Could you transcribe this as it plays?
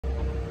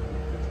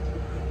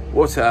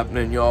What's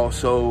happening, y'all?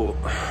 So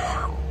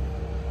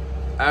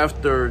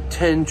after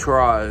 10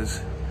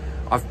 tries,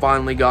 I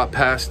finally got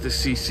past the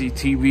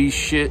CCTV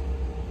shit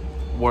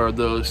where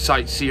the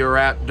Sightseer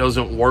app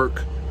doesn't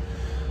work.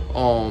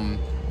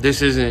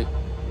 This isn't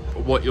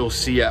what you'll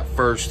see at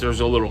first. There's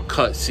a little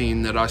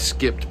cutscene that I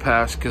skipped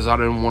past because I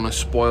didn't want to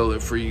spoil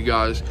it for you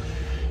guys.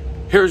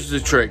 Here's the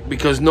trick,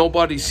 because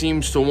nobody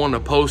seems to want to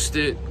post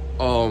it.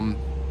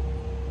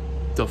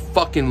 The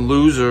fucking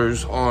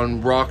losers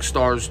on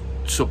Rockstar's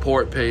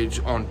support page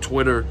on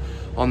Twitter,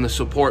 on the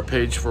support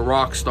page for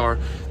Rockstar,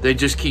 they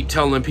just keep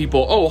telling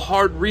people, oh,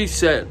 hard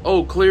reset,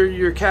 oh, clear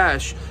your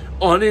cache,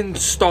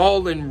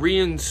 uninstall and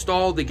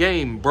reinstall the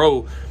game.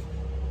 Bro,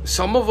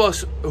 some of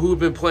us who've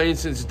been playing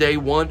since day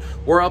one,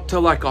 we're up to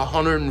like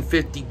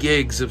 150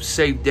 gigs of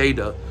saved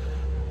data.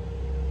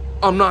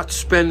 I'm not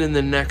spending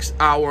the next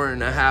hour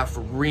and a half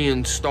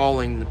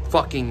reinstalling the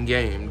fucking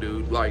game,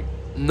 dude. Like,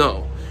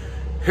 no.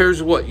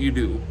 Here's what you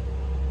do.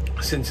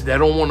 Since they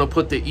don't want to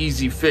put the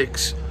easy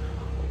fix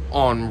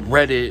on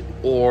Reddit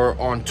or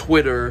on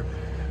Twitter,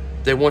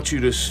 they want you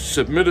to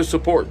submit a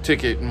support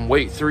ticket and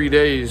wait 3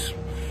 days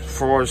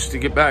for us to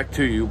get back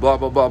to you, blah,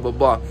 blah, blah, blah,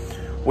 blah.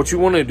 What you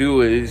want to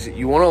do is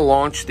you want to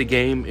launch the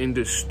game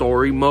into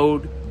story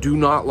mode. Do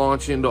not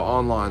launch into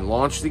online.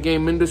 Launch the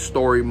game into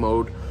story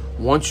mode.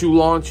 Once you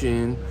launch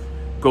in,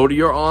 go to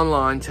your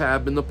online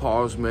tab in the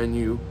pause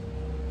menu,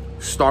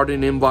 start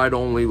an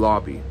invite-only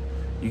lobby.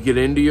 You get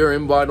into your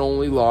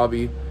invite-only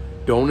lobby.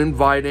 Don't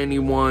invite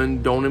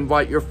anyone. Don't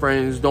invite your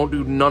friends. Don't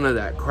do none of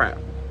that crap.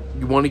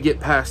 You want to get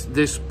past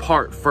this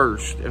part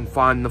first and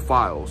find the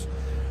files.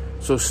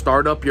 So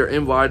start up your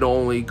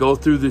invite-only. Go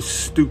through this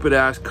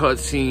stupid-ass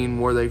cutscene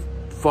where they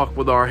fuck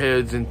with our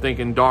heads and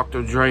thinking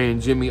Dr. Dre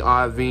and Jimmy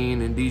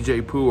Iovine and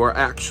DJ Pooh are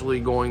actually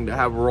going to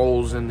have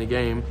roles in the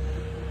game.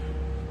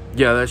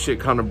 Yeah, that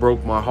shit kind of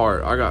broke my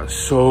heart. I got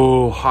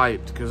so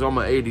hyped because I'm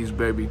an 80s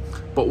baby.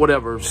 But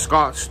whatever.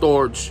 Scott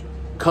Storch,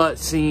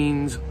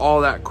 cutscenes, all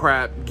that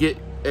crap. Get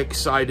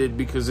excited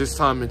because this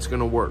time it's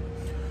going to work.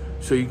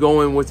 So you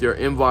go in with your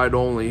invite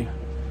only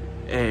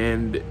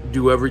and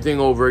do everything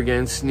over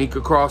again. Sneak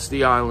across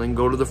the island.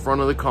 Go to the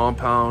front of the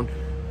compound.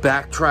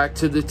 Backtrack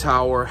to the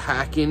tower.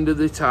 Hack into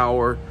the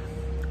tower.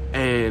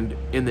 And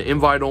in the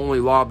invite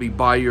only lobby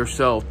by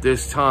yourself,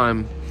 this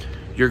time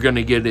you're going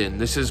to get in.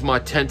 This is my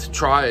 10th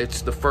try.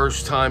 It's the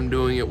first time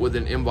doing it with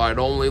an invite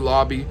only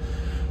lobby.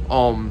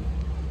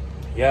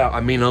 Yeah,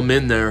 I mean, I'm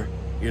in there,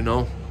 you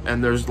know,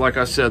 and there's, like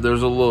I said,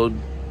 there's a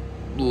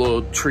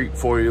little treat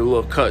for you, a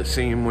little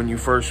cutscene when you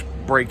first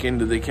break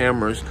into the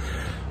cameras.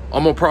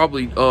 I'm gonna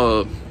probably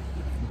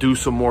do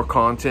some more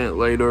content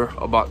later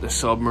about the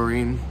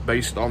submarine,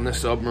 based on the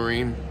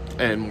submarine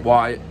and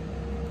why it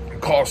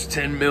costs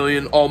 10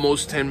 million,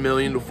 almost 10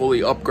 million to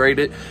fully upgrade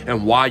it,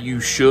 and why you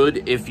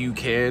should, if you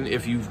can,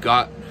 if you've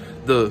got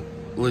the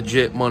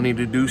legit money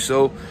to do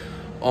so.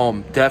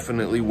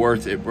 Definitely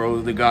worth it, bro.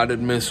 The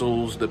guided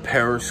missiles, the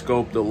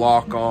periscope, the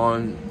lock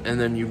on, and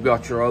then you've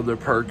got your other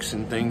perks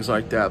and things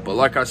like that. But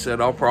like I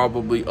said, I'll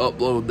probably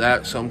upload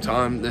that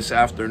sometime this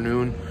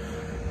afternoon.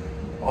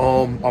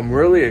 I'm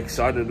really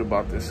excited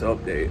about this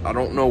update. I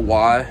don't know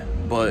why,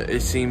 but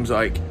it seems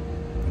like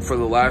for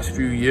the last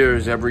few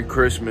years, every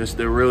Christmas,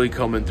 they're really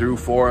coming through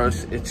for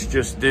us. It's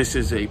just, this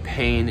is a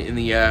pain in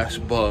the ass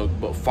bug,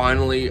 but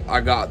finally I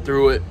got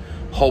through it.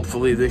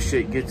 Hopefully this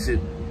shit gets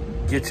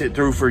it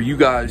through for you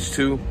guys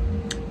too.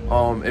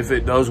 If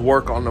it does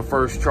work on the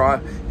first try,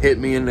 hit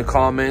me in the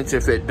comments.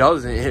 If it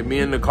doesn't, hit me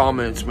in the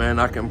comments, man.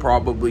 I can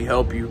probably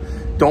help you.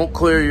 Don't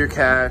clear your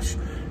cache.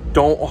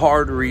 Don't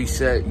hard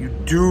reset. You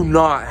do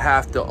not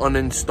have to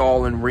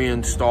uninstall and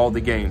reinstall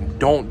the game.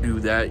 Don't do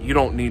that. You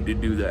don't need to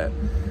do that.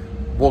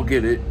 We'll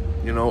get it.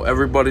 You know,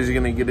 everybody's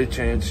gonna get a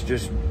chance.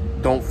 Just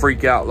don't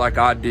freak out like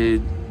I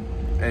did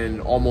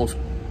and almost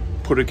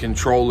put a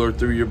controller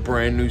through your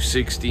brand new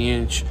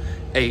 60-inch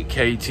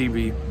 8K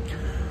TV.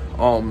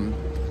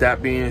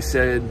 That being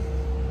said,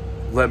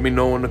 let me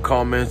know in the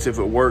comments if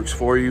it works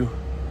for you,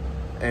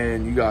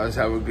 and you guys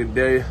have a good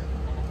day.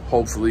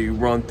 Hopefully you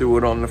run through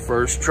it on the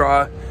first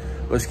try.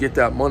 Let's get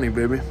that money,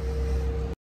 baby.